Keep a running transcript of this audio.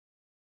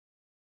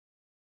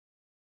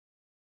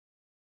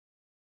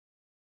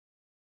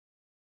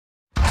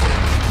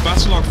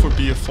Battlelog for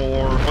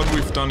BF4, what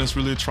we've done is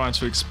really try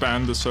to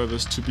expand the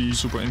service to be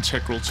super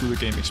integral to the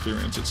game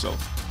experience itself.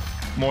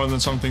 More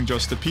than something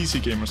just the PC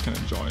gamers can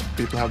enjoy.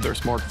 People have their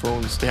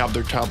smartphones, they have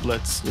their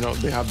tablets,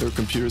 they have their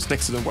computers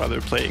next to them while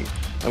they're playing.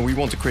 And we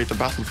want to create a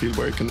battlefield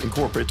where you can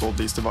incorporate all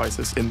these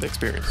devices in the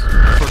experience.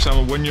 For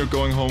example, when you're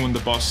going home on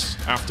the bus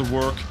after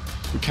work,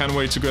 you can't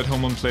wait to get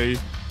home and play.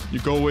 You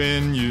go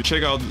in, you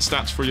check out the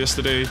stats for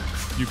yesterday,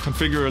 you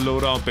configure a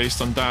loadout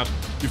based on that,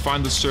 you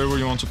find the server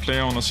you want to play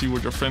on or see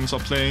what your friends are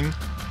playing.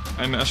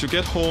 And as you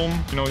get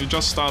home, you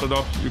just start it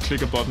up, you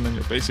click a button and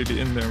you're basically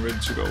in there and ready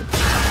to go.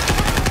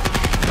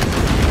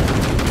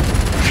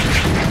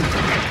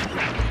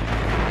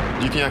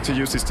 You can actually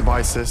use these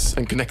devices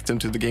and connect them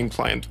to the game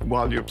client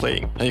while you're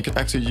playing. And you can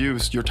actually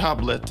use your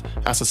tablet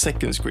as a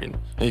second screen.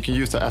 And you can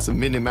use that as a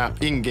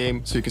mini-map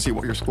in-game so you can see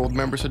what your squad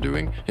members are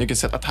doing. And you can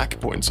set attack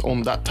points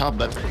on that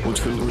tablet,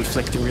 which will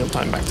reflect in real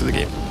time back to the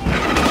game.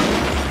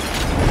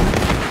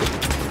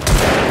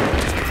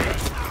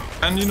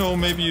 And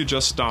maybe you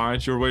just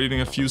died, you're waiting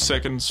a few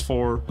seconds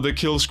for the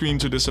kill screen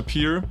to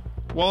disappear.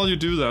 While you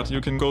do that, you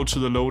can go to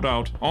the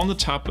loadout on the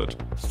tablet,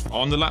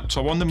 on the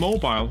laptop, on the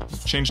mobile,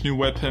 change new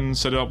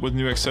weapons, set it up with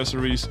new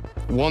accessories.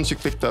 Once you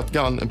click that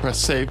gun and press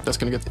save, that's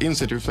going to get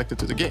instantly reflected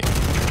to the game.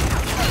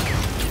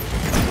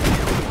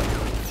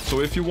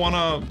 So if you want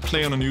to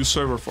play on a new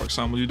server, for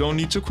example, you don't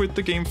need to quit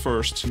the game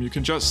first. You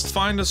can just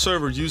find a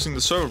server using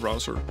the server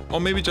browser,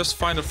 or maybe just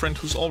find a friend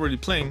who's already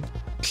playing,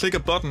 click a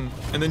button,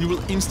 and then you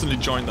will instantly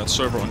join that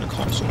server on your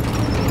console.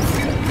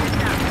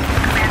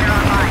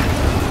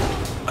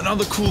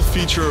 Another cool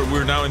feature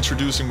we're now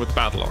introducing with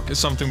Battlelog is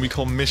something we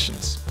call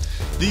missions.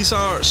 These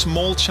are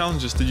small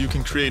challenges that you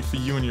can create for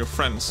you and your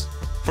friends.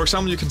 For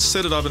example, you can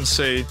set it up and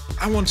say,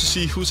 I want to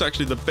see who's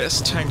actually the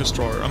best tank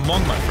destroyer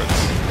among my friends.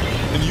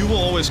 And you will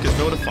always get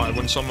notified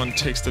when someone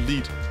takes the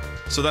lead.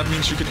 So that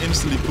means you can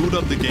instantly boot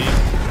up the game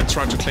and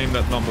try to claim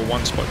that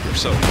 #1 spot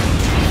yourself.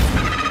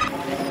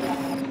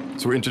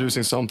 So we're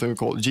introducing something we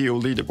call geo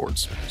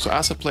leaderboards. So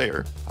as a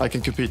player, I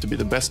can compete to be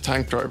the best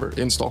tank driver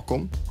in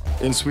Stockholm,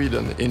 in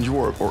Sweden, in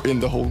Europe, or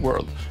in the whole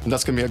world. And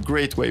that's going to be a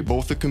great way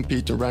both to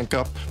compete and rank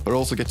up, but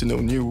also get to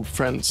know new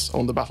friends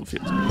on the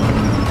battlefield.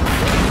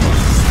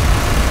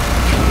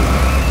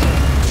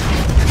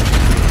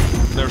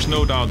 There's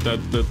no doubt that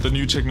the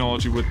new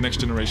technology with next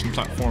generation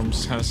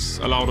platforms has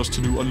allowed us to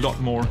do a lot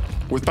more.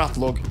 With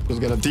Battlelog, we'll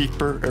get a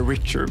deeper, a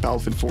richer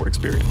Battlefield 4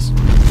 experience.